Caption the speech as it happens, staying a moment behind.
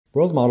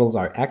World models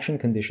are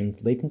action-conditioned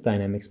latent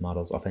dynamics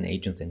models of an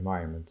agent's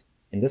environment.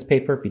 In this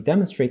paper, we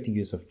demonstrate the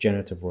use of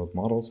generative world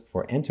models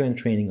for end-to-end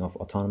training of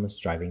autonomous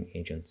driving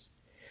agents.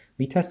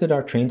 We tested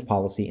our trained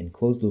policy in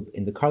closed loop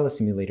in the CARLA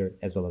simulator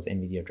as well as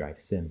NVIDIA Drive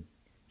Sim.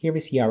 Here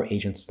we see our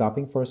agent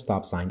stopping for a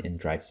stop sign in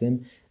Drive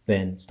Sim,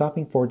 then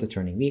stopping for the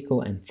turning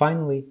vehicle, and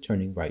finally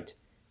turning right.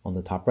 On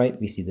the top right,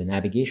 we see the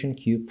navigation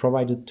cue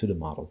provided to the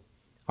model.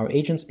 Our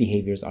agent's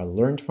behaviors are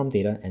learned from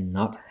data and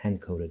not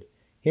hand-coded.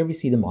 Here we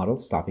see the model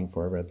stopping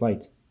for a red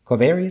light.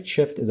 Covariate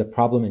shift is a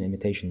problem in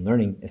imitation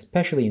learning,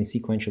 especially in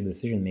sequential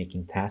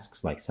decision-making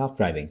tasks like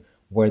self-driving,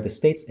 where the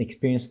states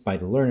experienced by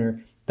the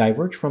learner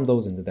diverge from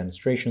those in the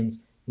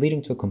demonstrations,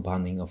 leading to a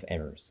compounding of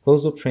errors.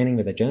 Closed-loop training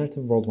with a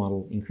generative world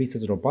model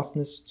increases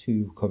robustness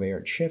to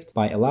covariate shift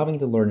by allowing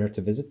the learner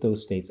to visit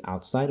those states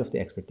outside of the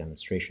expert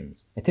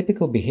demonstrations. A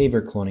typical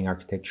behavior cloning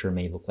architecture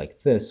may look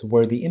like this,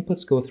 where the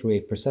inputs go through a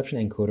perception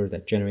encoder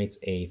that generates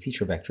a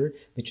feature vector,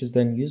 which is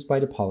then used by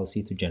the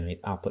policy to generate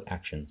output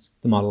actions.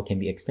 The model can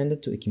be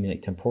extended to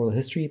accumulate temporal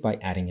history by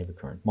adding a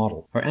recurrent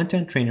model. Our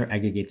end-to-end trainer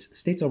aggregates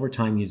states over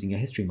time using a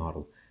history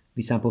model.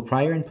 We sample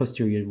prior and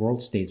posterior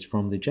world states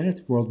from the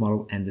generative world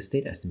model and the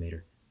state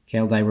estimator.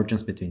 KL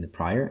divergence between the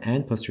prior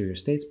and posterior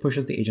states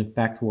pushes the agent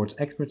back towards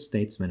expert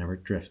states whenever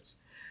it drifts.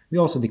 We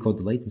also decode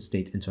the latent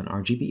state into an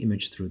RGB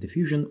image through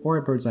diffusion or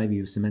a bird's eye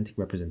view semantic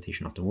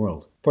representation of the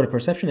world. For the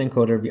perception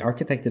encoder, we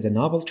architected a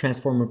novel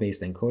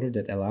transformer-based encoder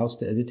that allows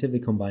to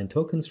additively combine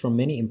tokens from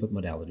many input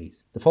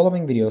modalities. The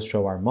following videos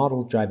show our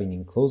model driving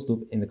in closed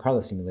loop in the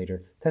CARLA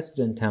simulator,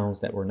 tested in towns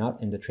that were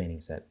not in the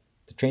training set.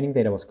 The training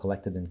data was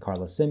collected in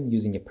CARLA Sim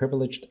using a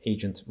privileged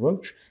agent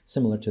roach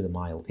similar to the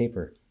Mile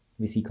paper.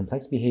 We see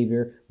complex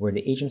behavior where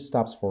the agent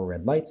stops for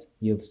red lights,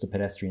 yields to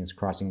pedestrians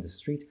crossing the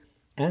street,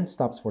 and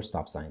stops for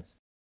stop signs.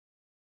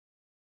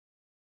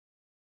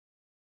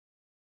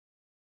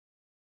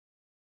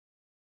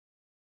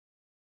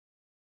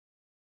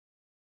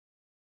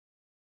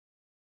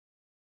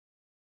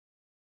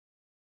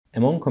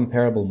 Among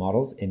comparable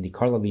models in the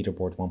CARLA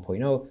Leaderboard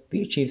 1.0,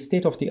 we achieve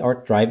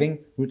state-of-the-art driving,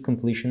 route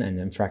completion, and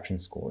infraction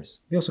scores.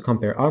 We also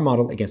compare our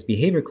model against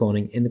behavior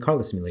cloning in the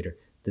CARLA simulator.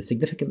 The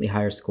significantly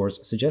higher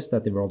scores suggest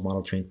that the world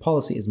model trained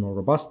policy is more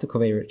robust to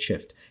covariate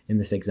shift. In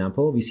this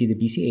example, we see the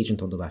BC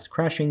agent on the left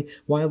crashing,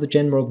 while the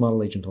Gen world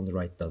model agent on the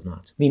right does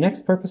not. We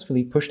next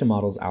purposefully push the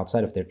models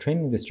outside of their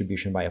training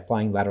distribution by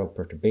applying lateral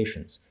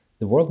perturbations.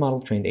 The world model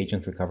trained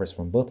agent recovers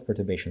from both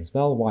perturbations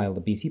well, while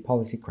the BC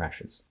policy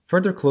crashes.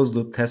 Further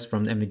closed-loop tests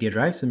from NVIDIA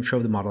Drive Sim show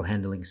the model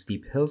handling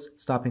steep hills,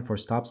 stopping for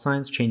stop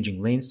signs,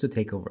 changing lanes to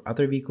take over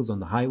other vehicles on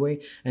the highway,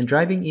 and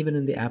driving even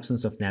in the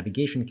absence of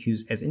navigation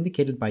cues as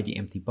indicated by the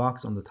empty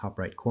box on the top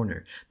right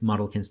corner. The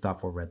model can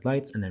stop for red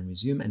lights and then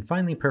resume and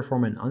finally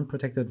perform an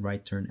unprotected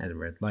right turn at a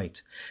red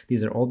light.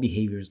 These are all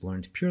behaviors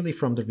learned purely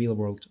from the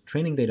real-world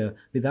training data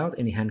without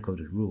any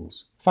hand-coded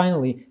rules.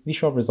 Finally, we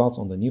show results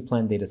on the new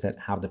planned dataset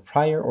how the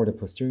prior or the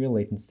posterior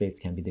latent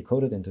states can be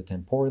decoded into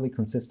temporally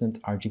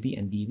consistent RGB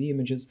and BEV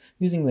images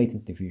using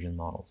latent diffusion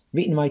models.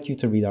 We invite you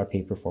to read our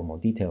paper for more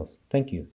details. Thank you.